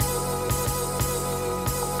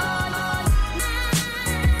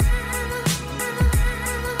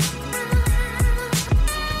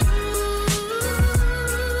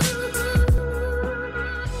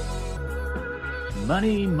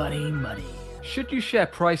Money, money, money. Should you share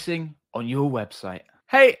pricing on your website?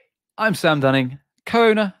 Hey, I'm Sam Dunning,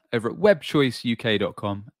 co-owner over at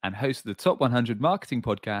webchoiceuk.com and host of the Top 100 Marketing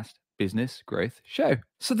Podcast, Business Growth Show.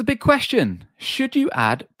 So the big question, should you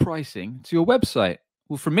add pricing to your website?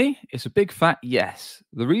 Well, for me, it's a big fat yes.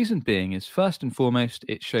 The reason being is, first and foremost,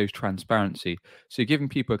 it shows transparency. So you're giving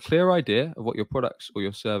people a clear idea of what your products or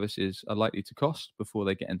your services are likely to cost before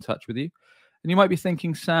they get in touch with you. And you might be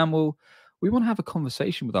thinking, Sam, well, we want to have a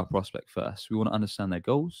conversation with our prospect first. We want to understand their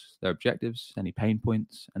goals, their objectives, any pain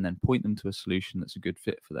points, and then point them to a solution that's a good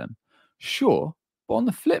fit for them. Sure, but on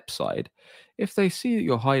the flip side, if they see that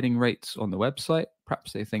you're hiding rates on the website,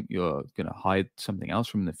 perhaps they think you're going to hide something else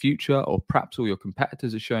from the future, or perhaps all your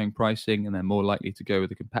competitors are showing pricing and they're more likely to go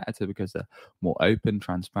with a competitor because they're more open,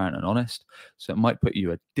 transparent, and honest. So it might put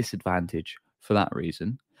you at a disadvantage for that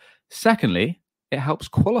reason. Secondly, it helps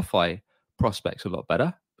qualify prospects a lot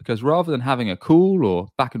better, because rather than having a call or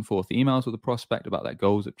back and forth emails with the prospect about their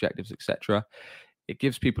goals, objectives, etc., it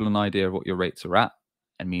gives people an idea of what your rates are at,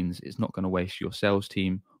 and means it's not going to waste your sales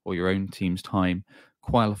team or your own team's time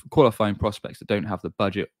qualifying prospects that don't have the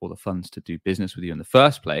budget or the funds to do business with you in the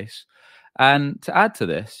first place. And to add to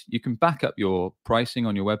this, you can back up your pricing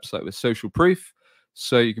on your website with social proof.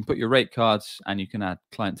 So you can put your rate cards and you can add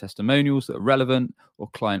client testimonials that are relevant, or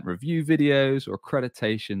client review videos or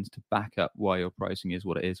accreditations to back up why your pricing is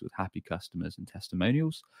what it is, with happy customers and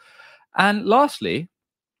testimonials. And lastly,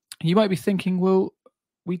 you might be thinking, well,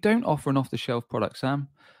 we don't offer an off-the-shelf product, Sam.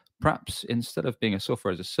 Perhaps instead of being a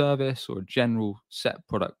software as a service or a general set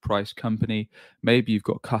product price company, maybe you've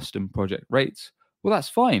got custom project rates. Well, that's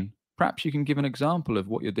fine. Perhaps you can give an example of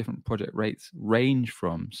what your different project rates range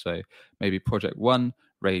from. So maybe project 1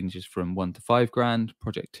 ranges from 1 to 5 grand,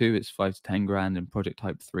 project 2 is 5 to 10 grand, and project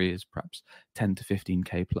type 3 is perhaps 10 to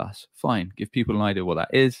 15k plus. Fine. Give people an idea what that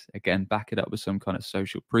is. Again, back it up with some kind of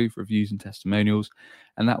social proof, reviews and testimonials.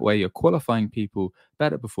 And that way you're qualifying people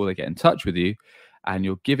better before they get in touch with you, and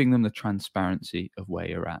you're giving them the transparency of where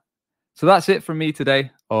you're at. So that's it from me today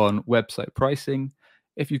on website pricing.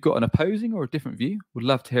 If you've got an opposing or a different view, would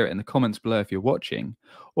love to hear it in the comments below if you're watching.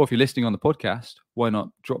 Or if you're listening on the podcast, why not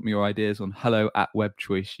drop me your ideas on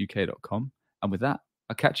hello@webchoiceuk.com. And with that,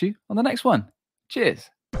 I'll catch you on the next one. Cheers.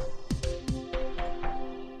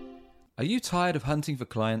 Are you tired of hunting for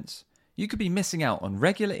clients? You could be missing out on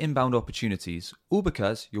regular inbound opportunities, all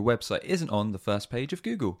because your website isn't on the first page of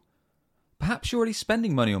Google. Perhaps you're already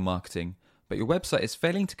spending money on marketing, but your website is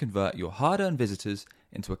failing to convert your hard-earned visitors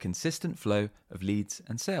into a consistent flow of leads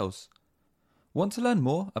and sales. Want to learn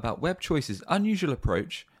more about WebChoice's unusual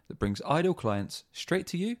approach that brings ideal clients straight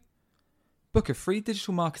to you? Book a free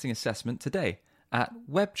digital marketing assessment today at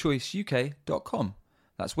webchoiceuk.com.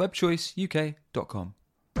 That's webchoiceuk.com.